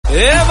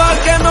এবার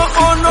কেন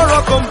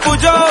অন্যরকম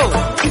পুজো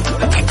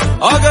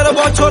আগের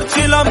বছর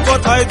ছিলাম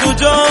কোথায়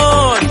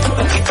দুজন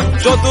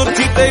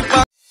চতুর্থীতেই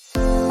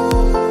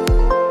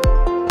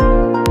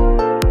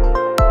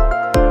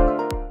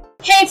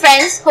Hey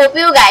friends, hope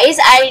you guys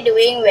are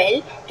doing well.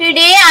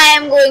 Today I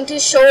am going to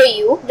show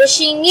you the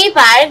Singhi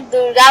Park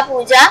Durga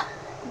Puja.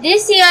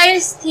 This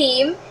year's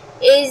theme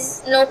is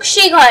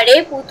Nokshi Ghare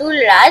Putul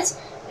Raj.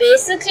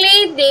 Basically,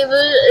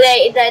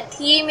 the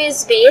theme is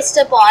based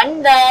upon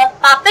the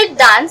puppet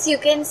dance you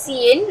can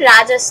see in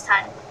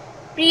Rajasthan.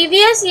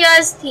 Previous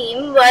year's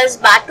theme was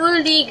Batul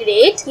the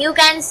Great. You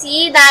can see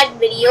that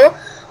video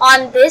on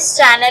this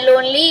channel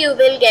only. You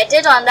will get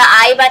it on the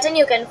I button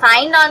you can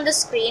find on the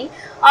screen,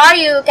 or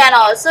you can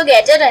also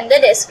get it in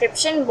the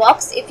description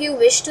box if you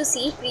wish to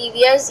see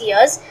previous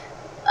year's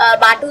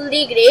Batul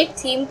the Great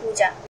theme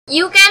puja.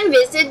 You can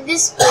visit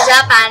this puja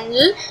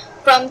pandal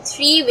from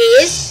 3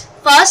 ways.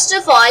 First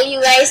of all, you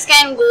guys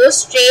can go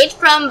straight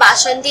from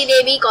Bashanti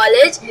Devi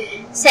College.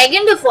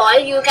 Second of all,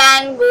 you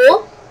can go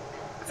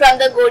from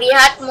the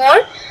Gorihat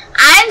Mall.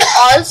 And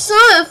also,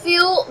 if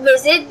you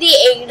visit the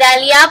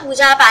Ekdalia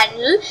Puja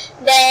pandal,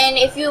 then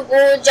if you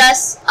go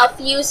just a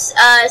few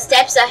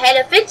steps ahead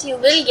of it, you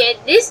will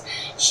get this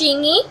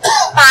Singhi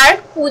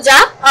Park Puja.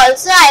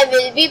 Also, I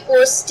will be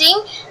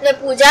posting the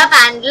Puja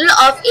pandal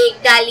of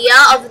Ekdalia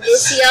of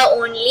this year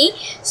only.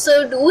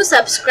 So, do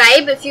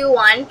subscribe if you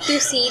want to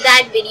see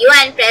that video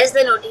and press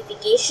the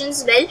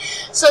notifications bell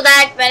so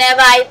that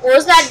whenever I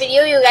post that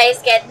video, you guys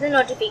get the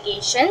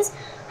notifications.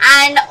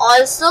 And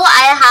also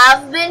I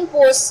have been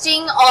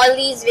posting all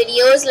these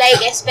videos,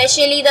 like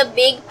especially the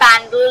big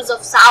pandals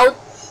of South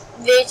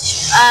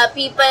which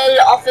people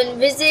often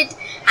visit,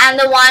 and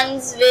the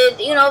ones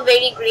with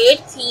very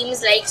great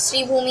themes like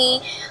Sri Bhumi,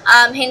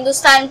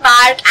 Hindustan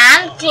Park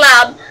and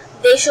Club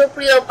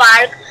Deshopriyo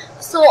Park.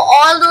 So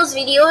all those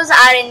videos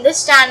are in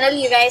this channel.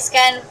 You guys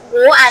can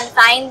go and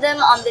find them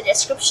on the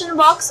description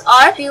box,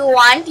 or if you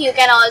want you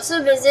can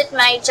also visit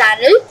my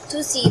channel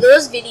to see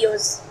those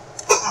videos.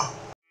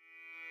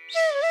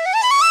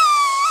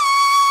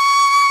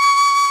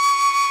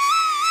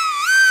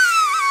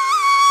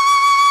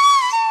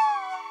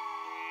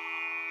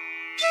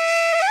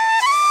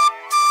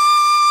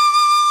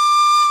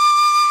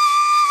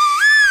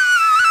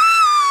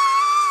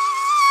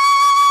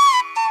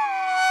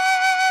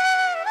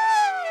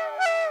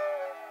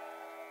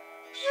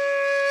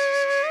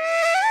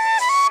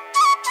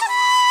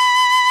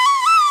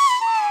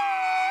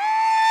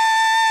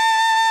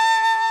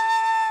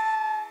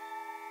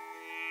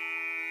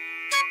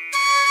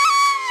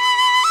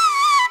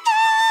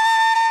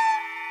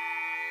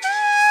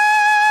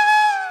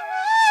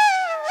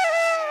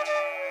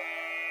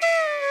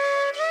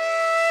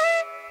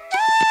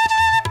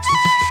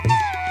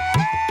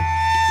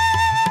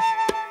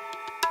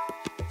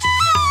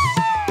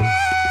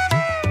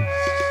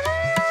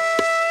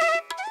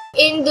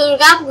 In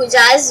Durga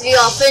Pujas, we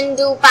often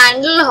do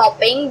pandal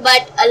hopping,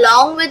 but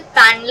along with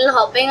pandal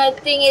hopping, a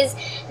thing is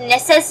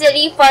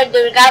necessary for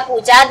Durga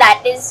Puja,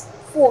 that is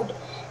food.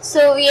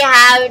 So we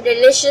have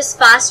delicious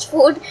fast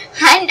food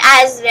and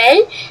as well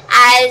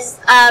as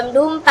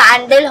do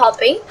pandal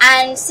hopping.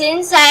 And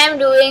since I am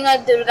doing a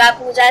Durga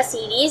Puja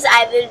series,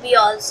 I will be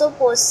also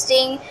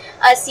posting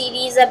a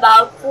series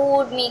about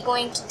food, me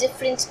going to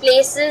different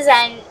places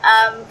and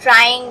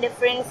trying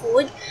different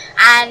food,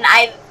 and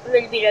I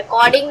will be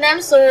recording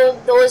them. So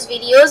those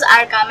videos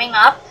are coming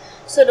up,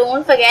 so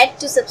don't forget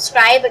to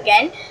subscribe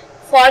again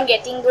for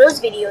getting those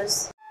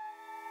videos.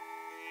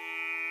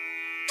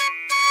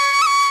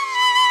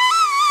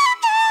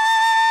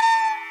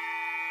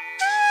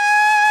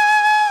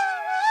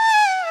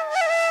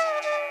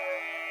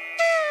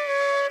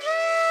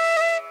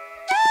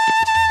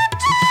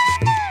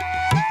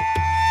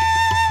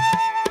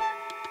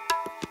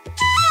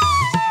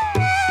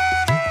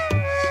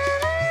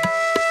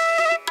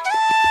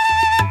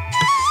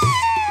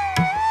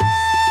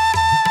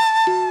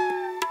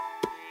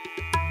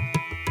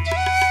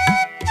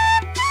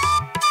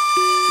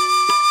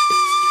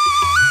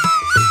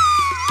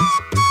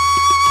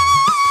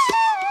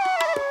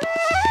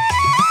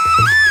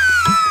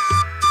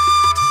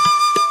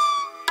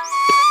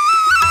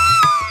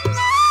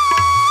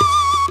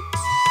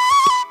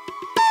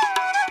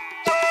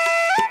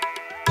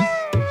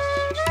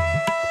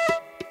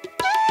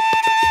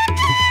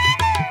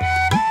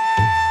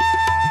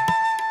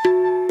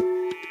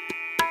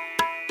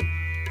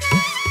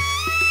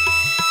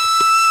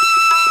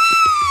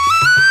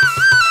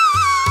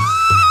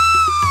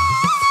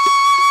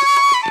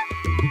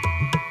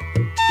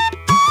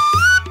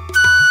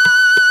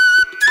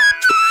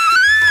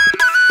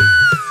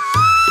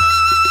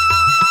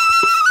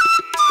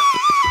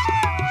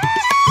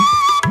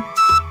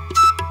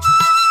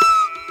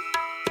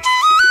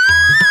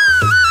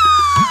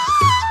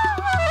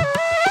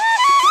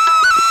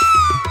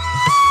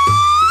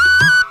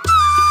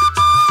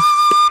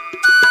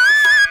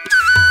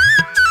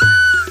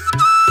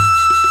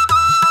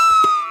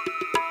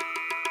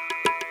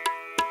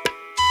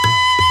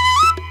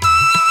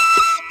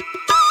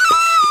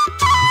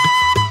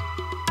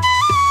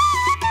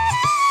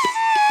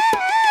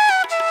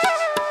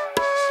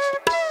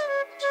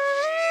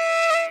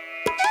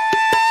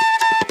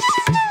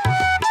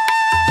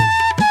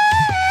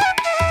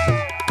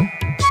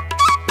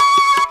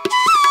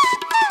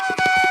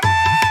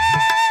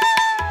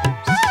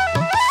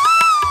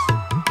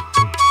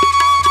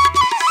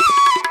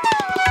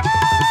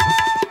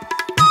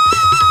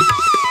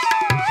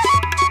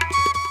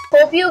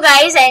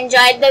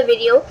 enjoyed the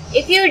video.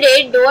 If you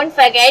did, don't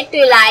forget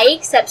to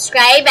like,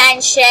 subscribe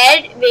and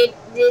share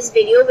this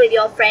video with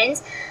your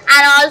friends,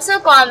 and also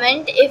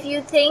comment if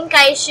you think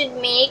I should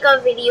make a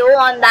video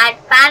on that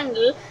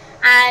pandal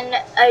and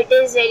it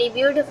is very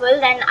beautiful,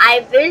 then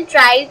I will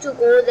try to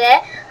go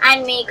there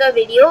and make a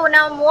video.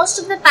 Now most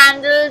of the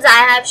pandals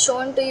I have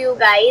shown to you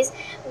guys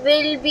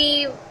will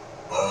be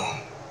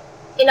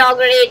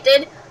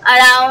inaugurated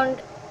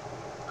around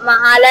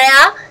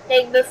Mahalaya,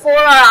 like before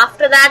or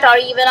after that, or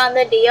even on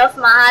the day of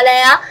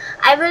Mahalaya.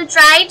 I will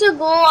try to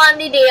go on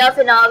the day of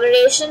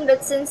inauguration,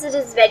 but since it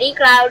is very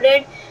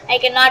crowded, I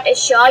cannot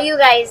assure you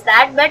guys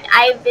that, but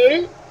I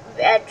will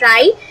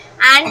try.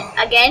 And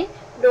again,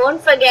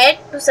 don't forget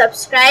to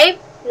subscribe,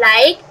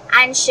 like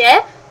and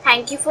share.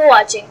 Thank you for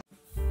watching.